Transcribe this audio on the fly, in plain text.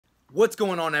What's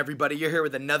going on, everybody? You're here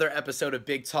with another episode of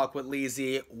Big Talk with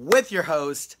Leezy with your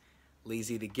host,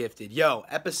 Leezy the Gifted. Yo,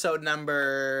 episode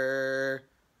number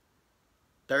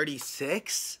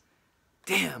 36?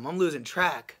 Damn, I'm losing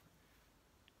track.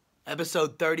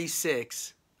 Episode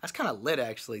 36. That's kind of lit,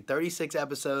 actually. 36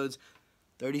 episodes,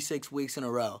 36 weeks in a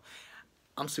row.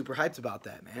 I'm super hyped about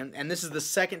that, man. And this is the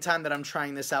second time that I'm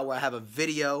trying this out where I have a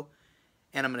video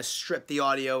and I'm going to strip the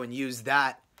audio and use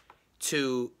that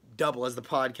to double as the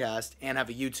podcast and have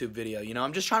a YouTube video. You know,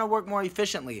 I'm just trying to work more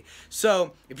efficiently.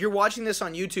 So if you're watching this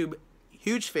on YouTube,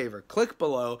 huge favor, click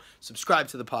below, subscribe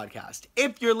to the podcast.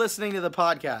 If you're listening to the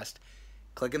podcast,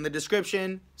 click in the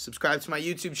description, subscribe to my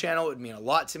YouTube channel. It would mean a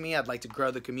lot to me. I'd like to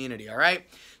grow the community, all right?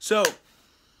 So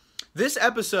this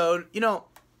episode, you know,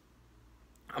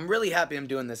 I'm really happy I'm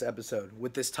doing this episode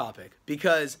with this topic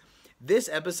because this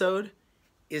episode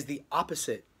is the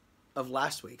opposite of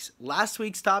last week's. Last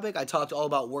week's topic, I talked all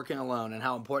about working alone and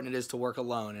how important it is to work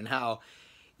alone and how,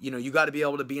 you know, you got to be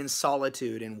able to be in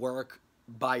solitude and work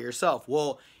by yourself.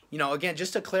 Well, you know, again,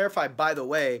 just to clarify, by the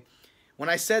way, when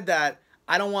I said that,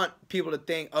 I don't want people to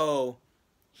think, oh,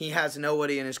 he has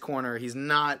nobody in his corner. He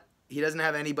doesn't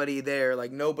have anybody there.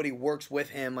 Like, nobody works with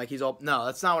him. Like, he's all, no,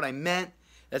 that's not what I meant.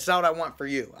 That's not what I want for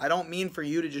you. I don't mean for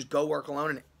you to just go work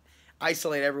alone and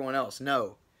isolate everyone else.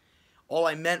 No. All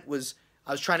I meant was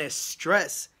I was trying to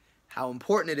stress how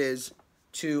important it is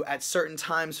to, at certain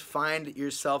times, find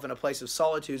yourself in a place of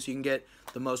solitude so you can get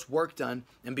the most work done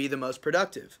and be the most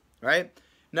productive, right?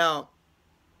 Now,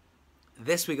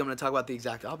 this week I'm going to talk about the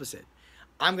exact opposite.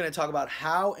 I'm going to talk about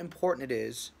how important it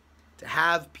is to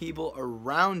have people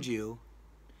around you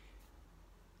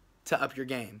to up your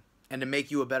game and to make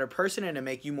you a better person and to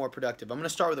make you more productive. I'm going to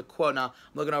start with a quote. Now, I'm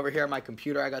looking over here at my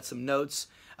computer. I got some notes.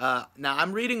 Now,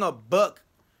 I'm reading a book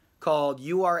called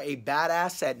You Are a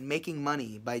Badass at Making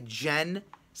Money by Jen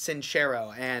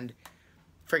Sincero. And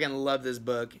freaking love this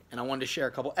book. And I wanted to share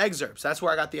a couple excerpts. That's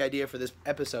where I got the idea for this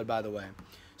episode, by the way.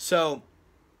 So,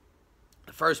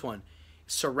 the first one.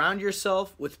 Surround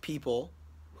yourself with people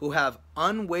who have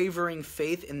unwavering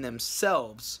faith in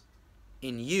themselves,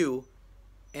 in you,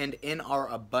 and in our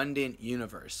abundant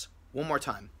universe. One more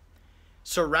time.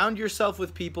 Surround yourself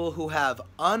with people who have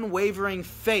unwavering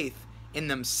faith in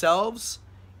themselves,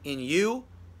 in you,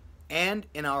 and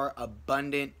in our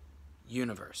abundant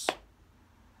universe.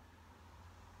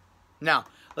 Now,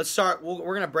 let's start. We're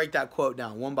going to break that quote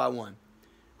down one by one.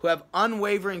 Who have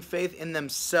unwavering faith in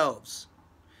themselves.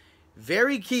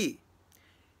 Very key.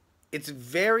 It's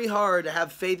very hard to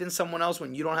have faith in someone else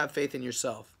when you don't have faith in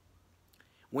yourself.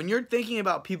 When you're thinking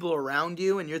about people around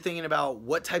you and you're thinking about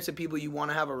what types of people you want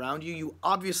to have around you, you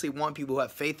obviously want people who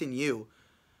have faith in you.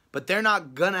 But they're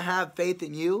not going to have faith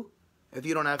in you if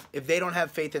they don't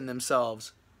have faith in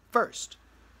themselves first.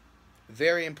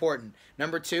 Very important.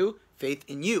 Number two, faith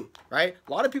in you, right?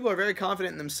 A lot of people are very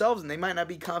confident in themselves and they might not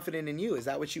be confident in you. Is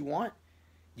that what you want?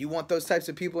 You want those types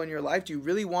of people in your life? Do you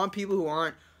really want people who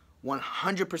aren't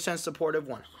 100% supportive,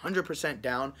 100%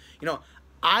 down? You know,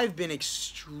 I've been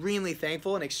extremely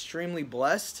thankful and extremely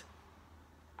blessed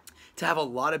to have a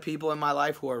lot of people in my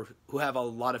life who have a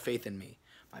lot of faith in me.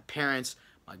 My parents,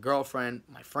 my girlfriend,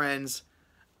 my friends,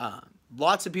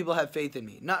 lots of people have faith in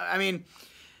me.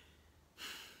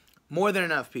 More than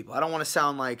enough people. I don't want to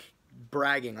sound like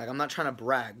bragging. Like, I'm not trying to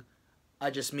brag.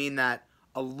 I just mean that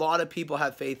a lot of people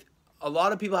have faith. A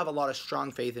lot of people have a lot of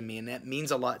strong faith in me, and that means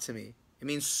a lot to me. It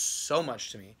means so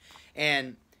much to me.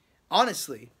 And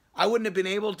honestly, I wouldn't have been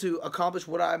able to accomplish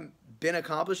what I've been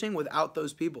accomplishing without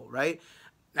those people, right?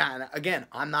 Now, again,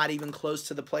 I'm not even close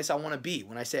to the place I want to be.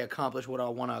 When I say accomplish what I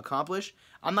want to accomplish,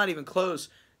 I'm not even close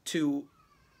to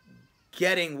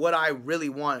getting what I really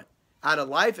want out of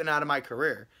life and out of my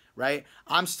career, right?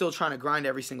 I'm still trying to grind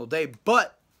every single day,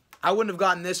 but I wouldn't have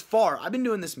gotten this far. I've been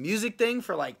doing this music thing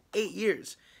for like 8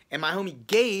 years. And my homie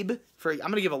Gabe, I'm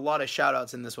going to give a lot of shout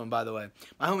outs in this one, by the way.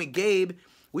 My homie Gabe,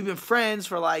 we've been friends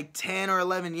for like 10 or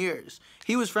 11 years.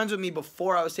 He was friends with me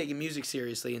before I was taking music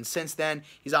seriously. And since then,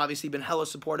 he's obviously been hella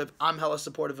supportive. I'm hella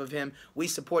supportive of him. We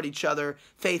support each other.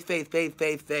 Faith.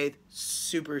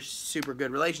 Super, super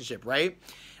good relationship, right?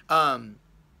 You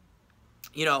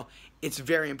know, it's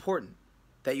very important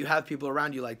that you have people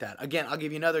around you like that. Again, I'll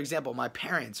give you another example. My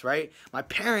parents, right? My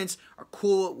parents are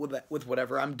cool with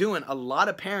whatever I'm doing. A lot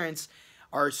of parents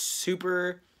are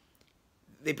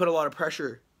they put a lot of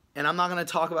pressure. And I'm not going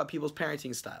to talk about people's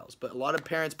parenting styles, but a lot of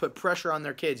parents put pressure on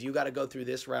their kids. You got to go through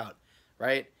this route,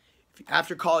 right?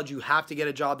 After college, you have to get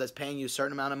a job that's paying you a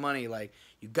certain amount of money. Like,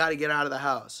 you got to get out of the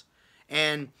house.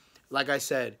 And like I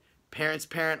said, parents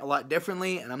parent a lot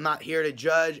differently, and I'm not here to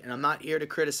judge, and I'm not here to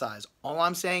criticize. All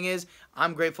I'm saying is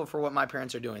I'm grateful for what my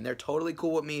parents are doing. They're totally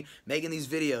cool with me making these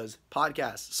videos,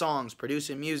 podcasts, songs,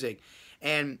 producing music.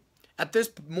 And at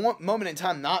this moment in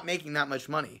time, not making that much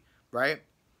money, right?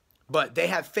 But they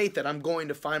have faith that I'm going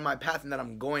to find my path and that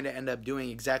I'm going to end up doing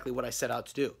exactly what I set out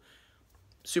to do.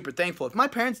 Super thankful. If my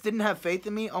parents didn't have faith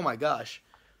in me, oh my gosh,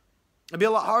 it'd be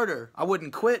a lot harder. I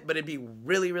wouldn't quit, but it'd be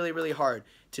really, really, really hard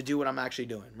to do what I'm actually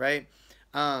doing, right?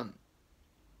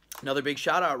 Another big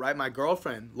shout out, right? My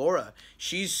girlfriend, Laura,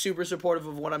 she's super supportive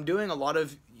of what I'm doing. A lot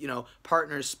of,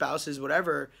 partners, spouses,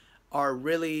 whatever, are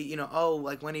really, oh,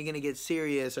 like, when are you going to get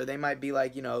serious? Or they might be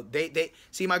like, they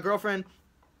see my girlfriend,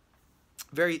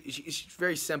 she's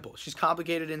very simple. She's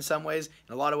complicated in some ways.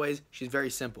 In a lot of ways, she's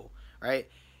very simple, right?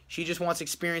 She just wants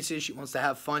experiences. She wants to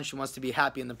have fun. She wants to be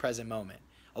happy in the present moment.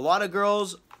 A lot of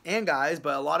girls and guys,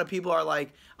 but a lot of people are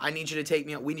like, I need you to take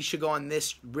me, we should go on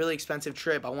this really expensive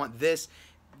trip. I want this.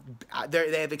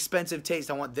 They have expensive taste.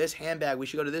 I want this handbag. We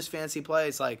should go to this fancy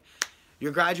place. Like,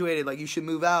 you're graduated. Like, you should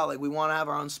move out. Like, we want to have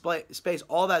our own space.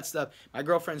 All that stuff. My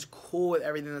girlfriend's cool with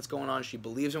everything that's going on. She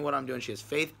believes in what I'm doing. She has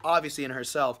faith, obviously, in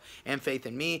herself and faith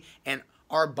in me. And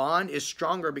our bond is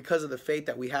stronger because of the faith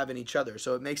that we have in each other.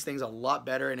 So it makes things a lot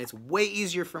better. And it's way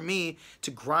easier for me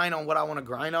to grind on what I want to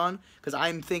grind on. Because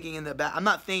I'm thinking in the back. I'm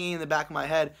not thinking in the back of my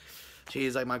head,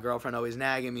 geez, like, my girlfriend always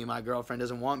nagging me. My girlfriend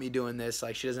doesn't want me doing this.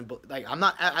 Like, she doesn't, like, I'm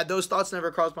not, those thoughts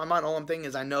never crossed my mind. All I'm thinking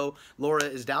is I know Laura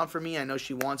is down for me. I know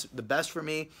she wants the best for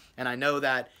me. And I know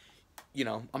that,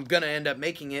 I'm going to end up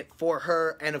making it for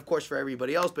her and, of course, for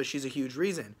everybody else. But she's a huge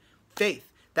reason.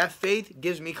 Faith. That faith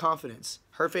gives me confidence.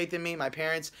 Her faith in me, my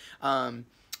parents,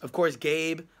 of course,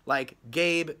 Gabe. Like,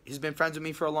 Gabe has been friends with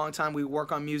me for a long time. We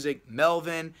work on music.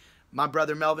 Melvin. My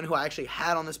brother Melvin, who I actually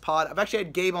had on this pod. I've actually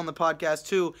had Gabe on the podcast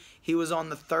too. He was on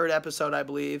the 3rd episode, I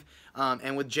believe,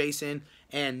 and with Jason.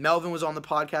 And Melvin was on the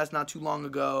podcast not too long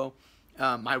ago.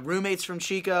 My roommates from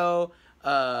Chico.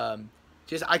 I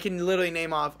can literally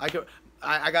name off.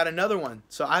 I got another one.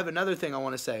 So I have another thing I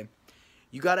want to say.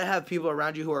 You got to have people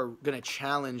around you who are going to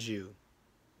challenge you.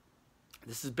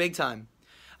 This is big time.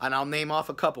 And I'll name off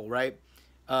a couple, right?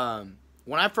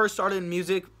 When I first started in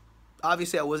music,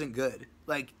 obviously I wasn't good.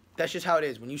 Like, that's just how it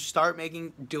is. When you start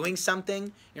doing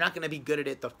something, you're not going to be good at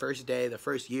it the first day, the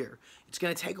first year. It's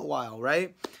going to take a while,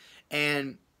 right?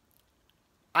 And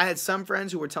I had some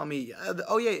friends who were telling me,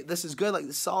 oh, yeah, this is good. Like,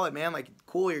 this is solid, man. Like,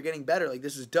 cool, you're getting better. Like,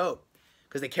 this is dope.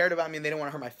 Because they cared about me and they didn't want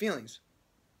to hurt my feelings.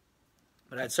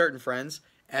 But I had certain friends,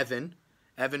 Evan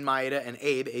Maeda, and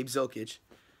Abe Zilkich,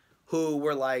 who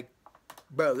were like,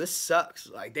 bro, this sucks.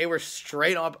 Like, they were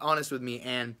straight up honest with me,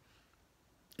 and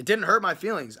it didn't hurt my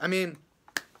feelings. I mean,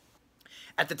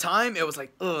 at the time, it was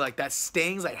like, ugh, like, that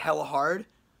stings like hella hard.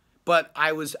 But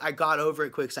I got over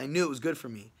it quick because I knew it was good for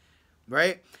me,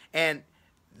 right? And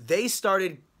they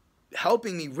started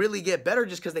helping me really get better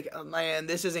just because man,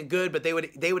 this isn't good. But they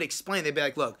would explain. They'd be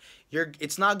like, look,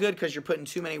 it's not good because you're putting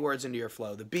too many words into your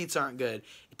flow. The beats aren't good.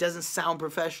 It doesn't sound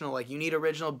professional. Like, you need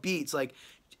original beats. Like,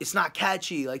 it's not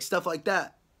catchy. Like, stuff like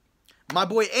that. My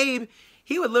boy Abe,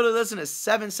 he would literally listen to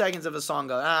 7 seconds of a song,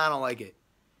 go, I don't like it.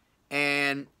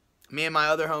 And me and my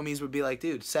other homies would be like,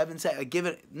 dude, 7 seconds, give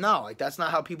it. No, like, that's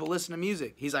not how people listen to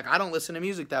music. He's like, I don't listen to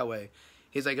music that way.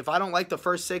 He's like, if I don't like the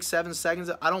first 6, 7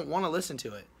 seconds, I don't want to listen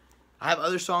to it. I have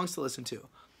other songs to listen to.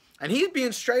 And he's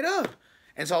being straight up.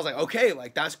 And so I was like, okay,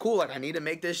 like, that's cool. Like, I need to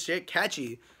make this shit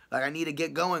catchy. Like, I need to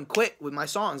get going quick with my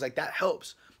songs. Like, that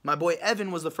helps. My boy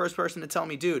Evan was the first person to tell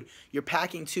me, dude, you're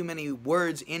packing too many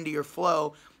words into your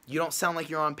flow. You don't sound like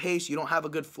you're on pace. You don't have a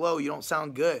good flow. You don't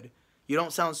sound good. You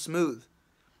don't sound smooth.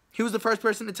 He was the first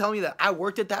person to tell me that. I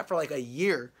worked at that for like a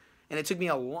year, and it took me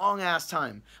a long-ass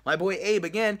time. My boy Abe,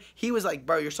 again, he was like,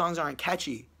 bro, your songs aren't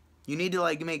catchy. You need to,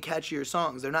 like, make catchier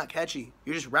songs. They're not catchy.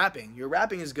 You're just rapping. Your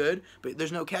rapping is good, but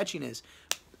there's no catchiness.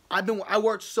 I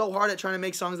worked so hard at trying to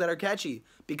make songs that are catchy.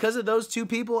 Because of those two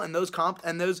people and those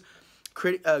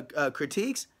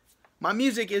critiques, my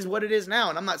music is what it is now.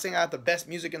 And I'm not saying I have the best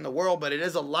music in the world, but it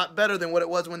is a lot better than what it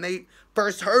was when they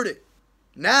first heard it.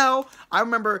 Now, I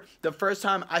remember the first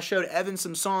time I showed Evan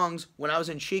some songs when I was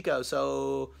in Chico.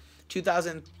 So,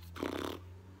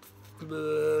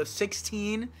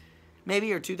 2016,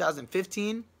 maybe, or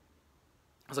 2015. I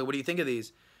was like, what do you think of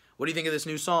these? What do you think of this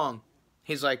new song?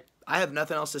 He's like, I have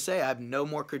nothing else to say. I have no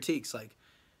more critiques. Like,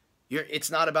 it's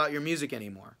not about your music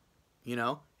anymore. You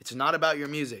know? It's not about your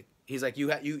music. He's like,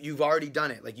 you've already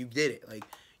done it. Like, you did it. Like,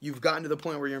 you've gotten to the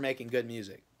point where you're making good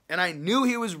music. And I knew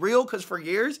he was real because for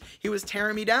years, he was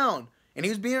tearing me down. And he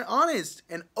was being honest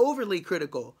and overly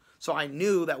critical. So I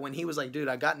knew that when he was like, dude,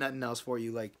 I got nothing else for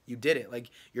you. Like, you did it. Like,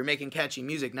 you're making catchy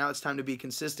music. Now it's time to be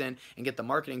consistent and get the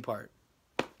marketing part.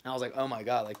 And I was like, oh my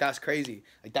God, like that's crazy.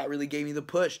 Like that really gave me the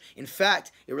push. In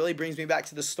fact, it really brings me back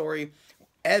to the story.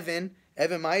 Evan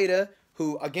Maeda,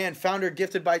 who again, founder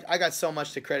Gifted by, I got so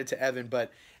much to credit to Evan,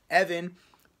 but Evan,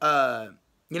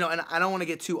 you know, and I don't want to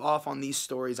get too off on these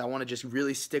stories. I want to just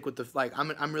really stick with the, like,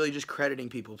 I'm really just crediting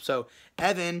people. So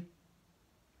Evan,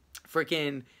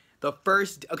 freaking the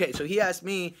first, okay, so he asked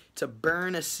me to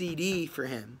burn a CD for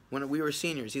him when we were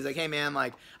seniors. He's like, hey man,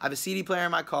 like, I have a CD player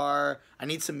in my car. I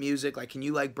need some music. Like, can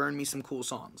you like burn me some cool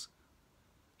songs?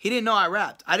 He didn't know I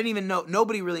rapped. I didn't even know,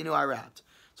 nobody really knew I rapped.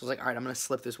 So I was like, all right, I'm going to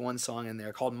slip this one song in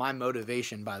there called My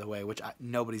Motivation, by the way, which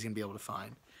nobody's going to be able to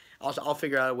find. I'll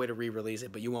figure out a way to re-release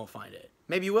it, but you won't find it.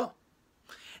 Maybe you will.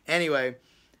 Anyway,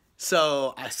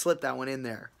 so I slipped that one in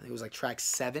there. I think it was like track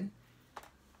 7.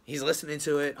 He's listening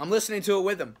to it. I'm listening to it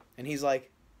with him. And he's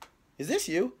like, is this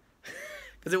you?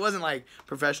 Because it wasn't like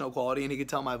professional quality and he could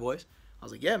tell my voice. I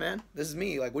was like, yeah, man, this is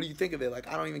me. Like, what do you think of it? Like,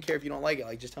 I don't even care if you don't like it.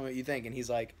 Like, just tell me what you think. And he's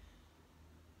like,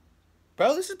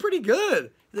 bro, this is pretty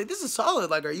good. He's like, this is solid.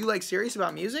 Like, are you like serious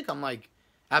about music? I'm like,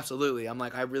 absolutely. I'm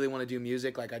like, I really want to do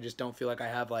music. Like, I just don't feel like I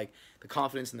have like the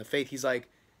confidence and the faith. He's like,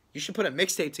 you should put a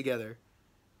mixtape together.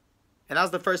 And that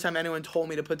was the first time anyone told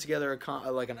me to put together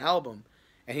like an album.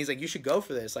 And he's like, you should go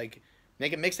for this. Like,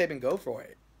 make a mixtape and go for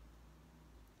it.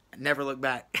 I never looked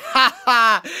back.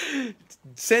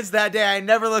 Since that day, I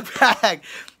never looked back.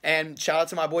 And shout out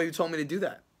to my boy who told me to do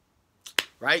that.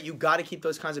 Right? You got to keep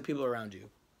those kinds of people around you.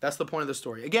 That's the point of the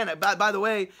story. Again, by the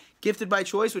way, Gifted by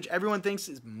Choice, which everyone thinks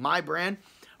is my brand.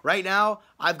 Right now,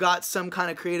 I've got some kind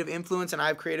of creative influence and I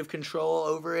have creative control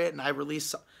over it. And I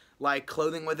release like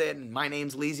clothing with it. And my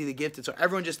name's Leezy the Gifted. So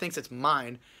everyone just thinks it's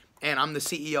mine. And I'm the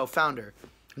CEO founder.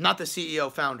 I'm not the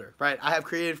CEO founder, right? I have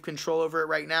creative control over it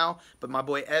right now. But my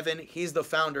boy Evan, he's the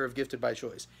founder of Gifted by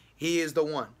Choice. He is the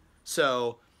one.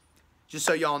 So just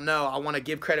so y'all know, I want to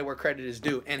give credit where credit is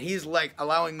due. And he's like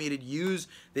allowing me to use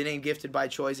the name Gifted by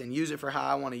Choice and use it for how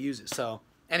I want to use it. So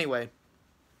anyway,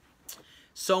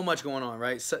 so much going on,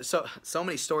 right? So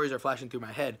many stories are flashing through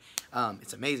my head.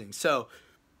 It's amazing. So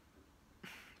I'm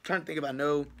trying to think if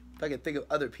I can think of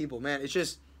other people, man. It's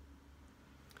just,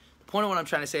 the point of what I'm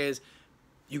trying to say is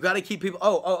you got to keep people.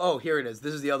 Oh, here it is.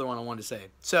 This is the other one I wanted to say.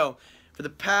 So for the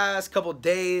past couple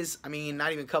days, I mean,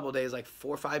 not even a couple days, like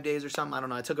 4 or 5 days or something. I don't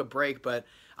know. I took a break, but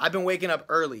I've been waking up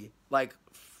early, like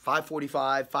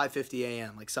 5:45, 5:50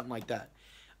 a.m., like something like that.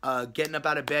 Getting up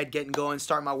out of bed, getting going,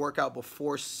 starting my workout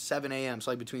before 7 a.m.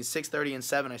 So like between 6:30 and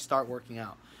 7, I start working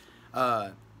out.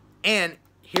 And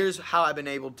here's how I've been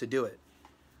able to do it.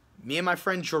 Me and my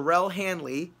friend Jarrell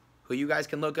Hanley, who you guys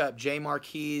can look up, J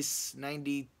Marquise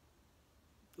 90.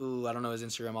 Ooh, I don't know his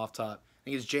Instagram off top. I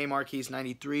think it's J Marquise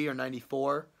 93 or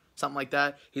 94, something like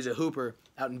that. He's a hooper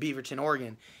out in Beaverton,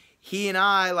 Oregon. He and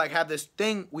I like have this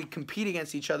thing, we compete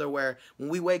against each other where when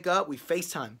we wake up, we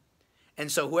FaceTime.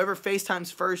 And so whoever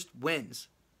FaceTimes first wins.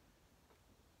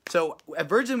 So at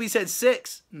Virgin we said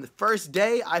 6. And the first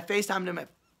day I FaceTimed him at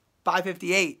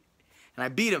 5:58 and I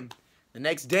beat him. The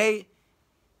next day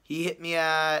he hit me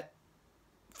at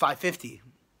 5:50.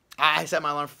 I set my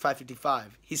alarm for 5:55.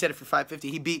 He set it for 5:50.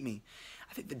 He beat me.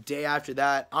 I think the day after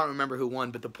that, I don't remember who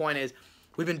won, but the point is,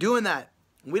 we've been doing that.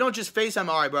 We don't just FaceTime,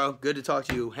 all right, bro, good to talk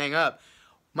to you, hang up.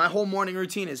 My whole morning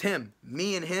routine is him,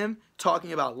 me and him,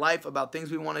 talking about life, about things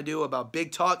we want to do, about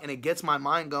big talk, and it gets my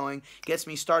mind going, gets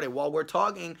me started. While we're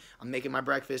talking, I'm making my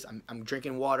breakfast, I'm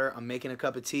drinking water, I'm making a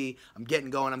cup of tea, I'm getting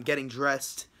going, I'm getting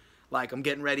dressed, like I'm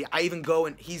getting ready. I even go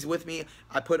and he's with me.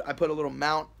 I put a little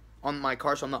mount on my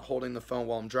car, so I'm not holding the phone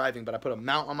while I'm driving, but I put a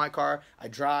mount on my car. I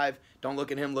drive, don't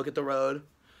look at him, look at the road,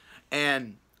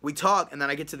 and we talk, and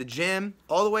then I get to the gym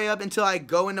all the way up until I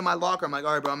go into my locker. I'm like,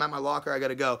 all right, bro, I'm at my locker, I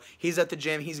gotta go. He's at the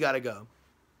gym, he's gotta go.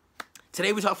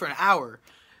 Today we talked for an hour,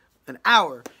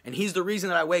 and he's the reason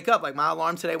that I wake up. Like, my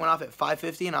alarm today went off at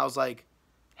 5:50, and I was like,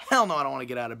 hell no, I don't want to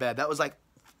get out of bed. That was like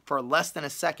for less than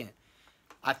a second.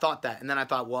 I thought that, and then I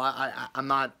thought, well, I'm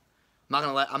not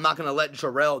gonna let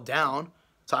Jarrell down.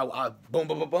 So I boom,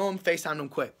 boom, boom, boom, FaceTimed him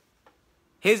quick.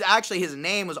 His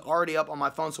name was already up on my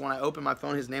phone, so when I opened my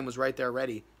phone, his name was right there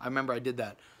ready. I remember I did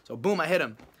that. So boom, I hit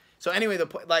him. So anyway,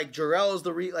 like Jarrell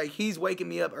is he's waking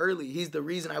me up early. He's the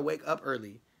reason I wake up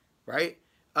early, right?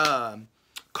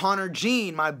 Connor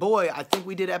Jean, my boy, I think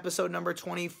we did episode number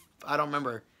 20. I don't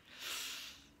remember.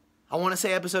 I want to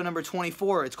say episode number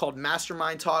 24. It's called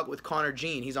Mastermind Talk with Connor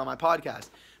Jean. He's on my podcast.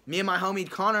 Me and my homie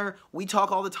Connor, we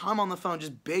talk all the time on the phone,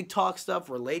 just big talk stuff,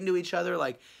 relating to each other.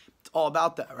 Like, it's all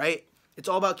about that, right? It's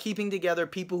all about keeping together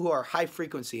people who are high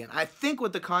frequency. And I think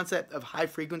what the concept of high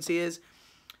frequency is,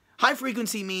 high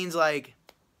frequency means like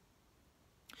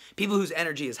people whose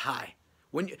energy is high.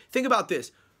 Think about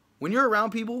this. when you're around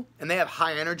people and they have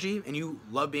high energy and you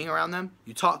love being around them,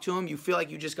 you talk to them, you feel like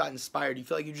you just got inspired. You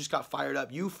feel like you just got fired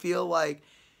up. You feel like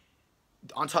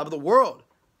on top of the world,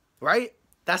 right?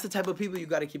 That's the type of people you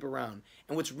got to keep around.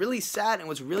 And what's really sad and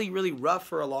what's really, really rough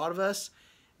for a lot of us,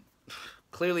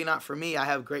 clearly not for me, I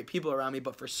have great people around me,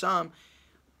 but for some,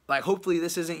 like, hopefully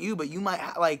this isn't you, but you might,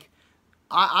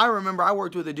 I remember I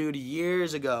worked with a dude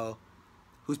years ago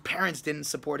whose parents didn't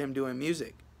support him doing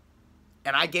music.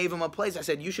 And I gave him a place. I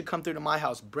said, you should come through to my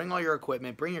house, bring all your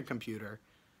equipment, bring your computer,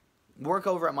 work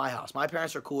over at my house. My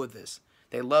parents are cool with this.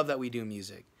 They love that we do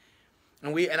music.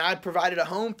 And I provided a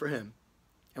home for him.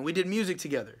 And we did music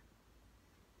together.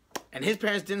 And his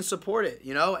parents didn't support it,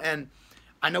 you know? And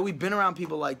I know we've been around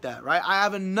people like that, right? I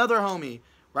have another homie,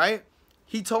 right?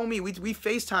 He told me, we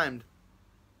FaceTimed.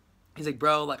 He's like,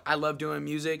 bro, like, I love doing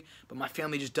music, but my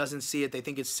family just doesn't see it. They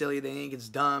think it's silly. They think it's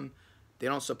dumb. They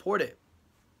don't support it.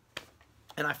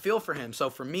 And I feel for him. So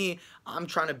for me, I'm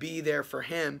trying to be there for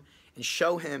him and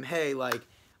show him, hey, like,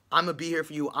 I'm going to be here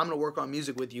for you. I'm going to work on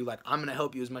music with you. Like, I'm going to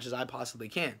help you as much as I possibly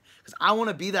can. Because I want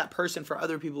to be that person for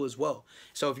other people as well.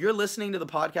 So if you're listening to the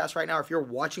podcast right now, or if you're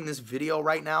watching this video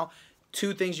right now,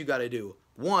 2 things you got to do.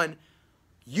 1,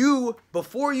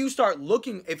 before you start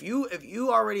looking, if you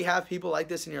already have people like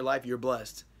this in your life, you're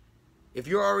blessed. If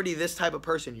you're already this type of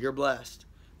person, you're blessed.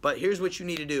 But here's what you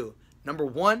need to do. Number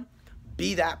 1,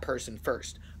 be that person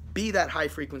first. Be that high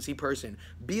frequency person.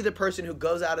 Be the person who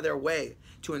goes out of their way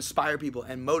to inspire people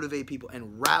and motivate people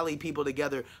and rally people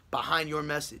together behind your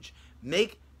message.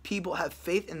 Make people have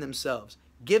faith in themselves.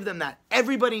 Give them that.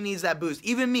 Everybody needs that boost.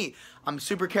 Even me. I'm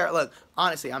super Look,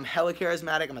 honestly, I'm hella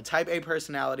charismatic. I'm a type A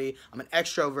personality. I'm an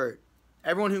extrovert.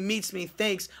 Everyone who meets me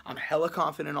thinks I'm hella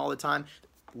confident all the time.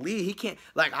 Lee, he can't,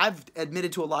 like, I've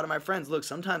admitted to a lot of my friends, look,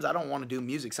 sometimes I don't want to do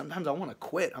music. Sometimes I want to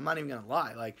quit. I'm not even going to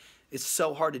lie. Like, it's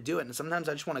so hard to do it. And sometimes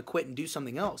I just want to quit and do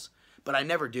something else. But I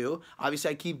never do.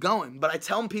 Obviously, I keep going. But I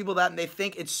tell people that and they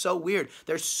think it's so weird.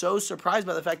 They're so surprised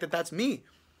by the fact that that's me.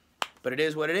 But it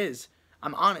is what it is.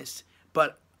 I'm honest.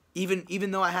 But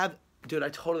even though I have, dude, I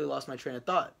totally lost my train of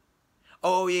thought.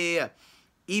 Oh, yeah.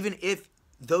 Even if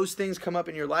those things come up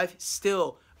in your life,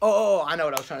 still, I know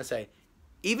what I was trying to say.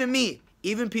 Even me,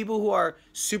 even people who are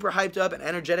super hyped up and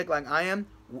energetic like I am,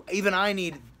 even I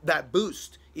need that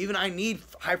boost. Even I need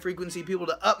high frequency people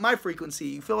to up my frequency.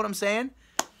 You feel what I'm saying?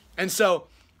 And so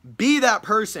be that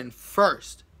person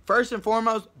first. First and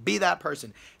foremost, be that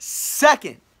person.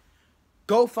 Second,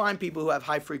 go find people who have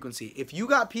high frequency. If you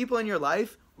got people in your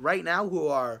life right now who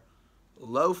are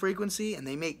low frequency and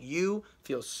they make you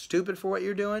feel stupid for what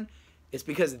you're doing, it's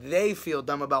because they feel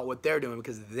dumb about what they're doing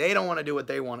because they don't want to do what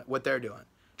they're doing.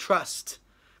 Trust.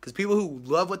 Because people who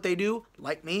love what they do,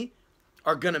 like me,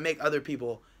 are going to make other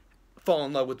people fall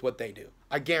in love with what they do.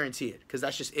 I guarantee it, because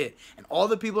that's just it. And all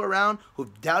the people around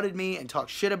who've doubted me and talked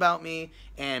shit about me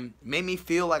and made me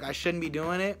feel like I shouldn't be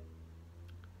doing it,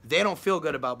 they don't feel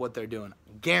good about what they're doing.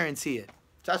 Guarantee it.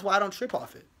 So that's why I don't trip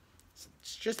off it.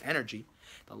 It's just energy.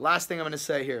 The last thing I'm going to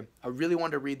say here, I really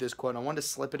wanted to read this quote. I wanted to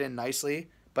slip it in nicely,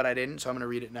 but I didn't, so I'm going to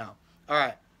read it now. All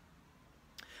right.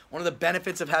 One of the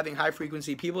benefits of having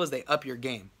high-frequency people is they up your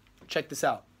game. Check this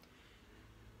out.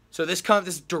 So this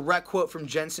direct quote from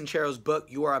Jen Sincero's book,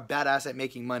 You Are a Badass at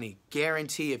Making Money.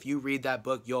 Guarantee if you read that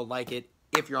book, you'll like it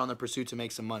if you're on the pursuit to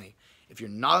make some money. If you're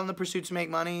not on the pursuit to make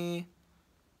money,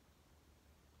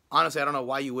 honestly, I don't know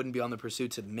why you wouldn't be on the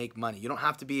pursuit to make money. You don't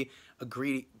have to be a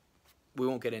greedy. We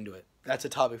won't get into it. That's a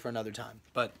topic for another time.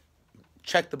 But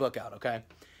check the book out, okay?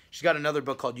 She's got another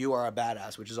book called You Are a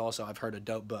Badass, which is also, I've heard, a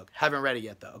dope book. Haven't read it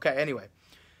yet, though. Okay, anyway.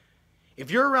 If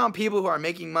you're around people who are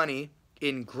making money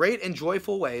in great and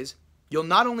joyful ways, you'll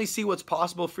not only see what's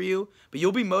possible for you, but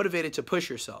you'll be motivated to push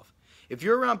yourself. If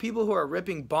you're around people who are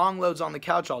ripping bong loads on the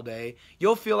couch all day,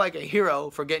 you'll feel like a hero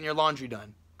for getting your laundry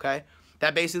done, okay?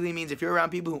 That basically means if you're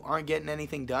around people who aren't getting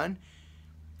anything done,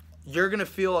 you're going to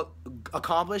feel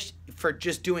accomplished for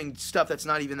just doing stuff that's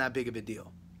not even that big of a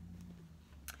deal.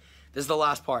 This is the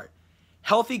last part.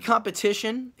 Healthy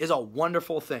competition is a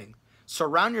wonderful thing.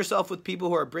 Surround yourself with people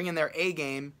who are bringing their A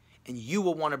game, and you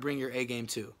will want to bring your A game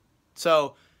too.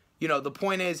 So, you know, the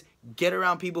point is, get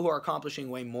around people who are accomplishing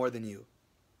way more than you.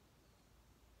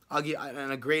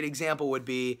 And a great example would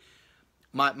be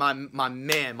my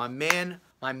main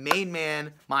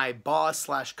man, my boss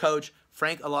 / coach,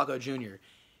 Frank Alaco Jr.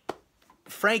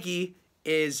 Frankie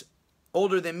is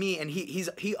older than me, and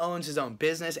he owns his own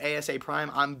business, ASA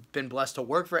Prime. I've been blessed to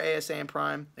work for ASA and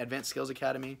Prime, Advanced Skills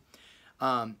Academy.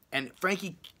 And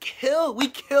Frankie, we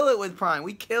kill it with Prime.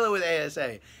 We kill it with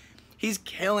ASA. He's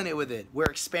killing it with it. We're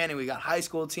expanding. We got high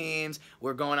school teams.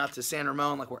 We're going out to San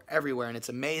Ramon. Like, we're everywhere, and it's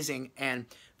amazing. And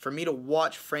for me to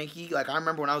watch Frankie, like I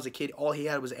remember when I was a kid, all he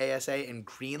had was ASA and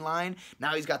Green Line.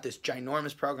 Now he's got this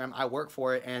ginormous program. I work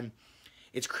for it, and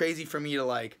it's crazy for me to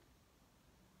like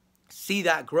see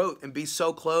that growth and be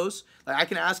so close. Like I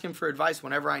can ask him for advice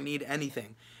whenever I need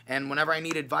anything. And whenever I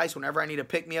need advice, whenever I need to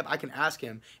pick me up, I can ask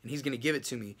him and he's going to give it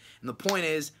to me. And the point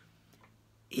is,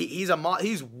 he's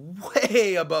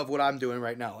way above what I'm doing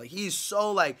right now. Like he's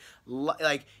so like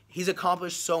he's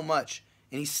accomplished so much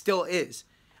and he still is.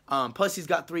 Plus he's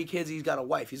got 3 kids, he's got a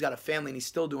wife, he's got a family, and he's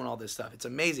still doing all this stuff. It's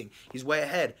amazing. He's way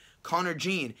ahead. Connor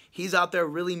Jean, he's out there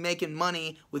really making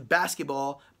money with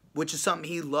basketball, which is something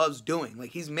he loves doing.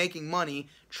 Like he's making money,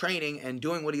 training, and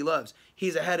doing what he loves.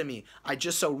 He's ahead of me. I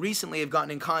just so recently have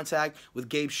gotten in contact with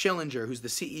Gabe Schillinger, who's the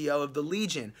CEO of the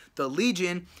Legion. The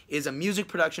Legion is a music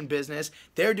production business.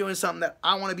 They're doing something that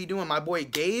I want to be doing. My boy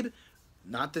Gabe,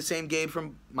 not the same Gabe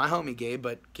from my homie Gabe,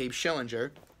 but Gabe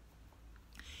Schillinger.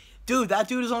 Dude, that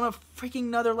dude is on a freaking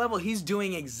another level. He's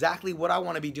doing exactly what I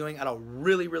want to be doing at a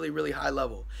really, really, really high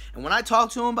level. And when I talk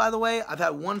to him, by the way, I've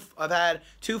had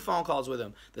 2 phone calls with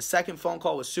him. The second phone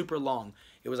call was super long.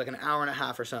 It was like an hour and a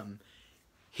half or something.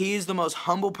 He is the most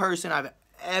humble person I've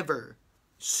ever.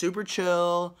 Super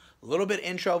chill, a little bit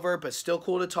introvert, but still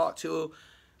cool to talk to.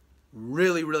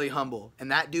 Really, really humble.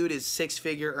 And that dude is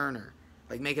 6-figure earner.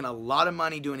 Like making a lot of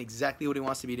money doing exactly what he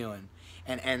wants to be doing.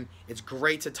 And it's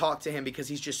great to talk to him because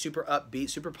he's just super upbeat,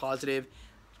 super positive,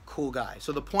 cool guy.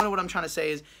 So the point of what I'm trying to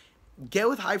say is get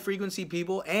with high frequency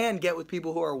people and get with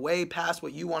people who are way past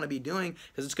what you want to be doing,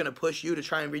 because it's going to push you to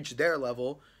try and reach their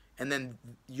level, and then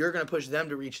you're going to push them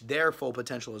to reach their full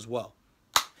potential as well.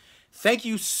 Thank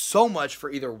you so much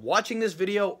for either watching this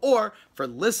video or for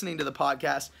listening to the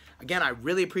podcast. Again, I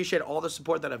really appreciate all the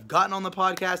support that I've gotten on the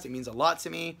podcast. It means a lot to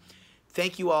me.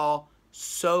 Thank you all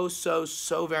so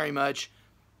very much.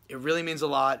 It really means a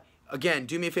lot. Again,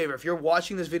 do me a favor. If you're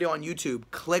watching this video on YouTube,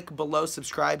 click below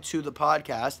subscribe to the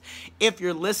podcast. If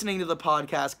you're listening to the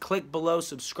podcast, click below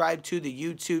subscribe to the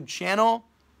YouTube channel.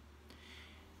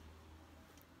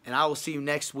 And I will see you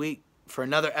next week for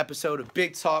another episode of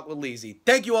Big Talk with Leezy.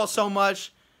 Thank you all so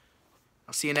much.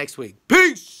 I'll see you next week.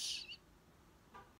 Peace!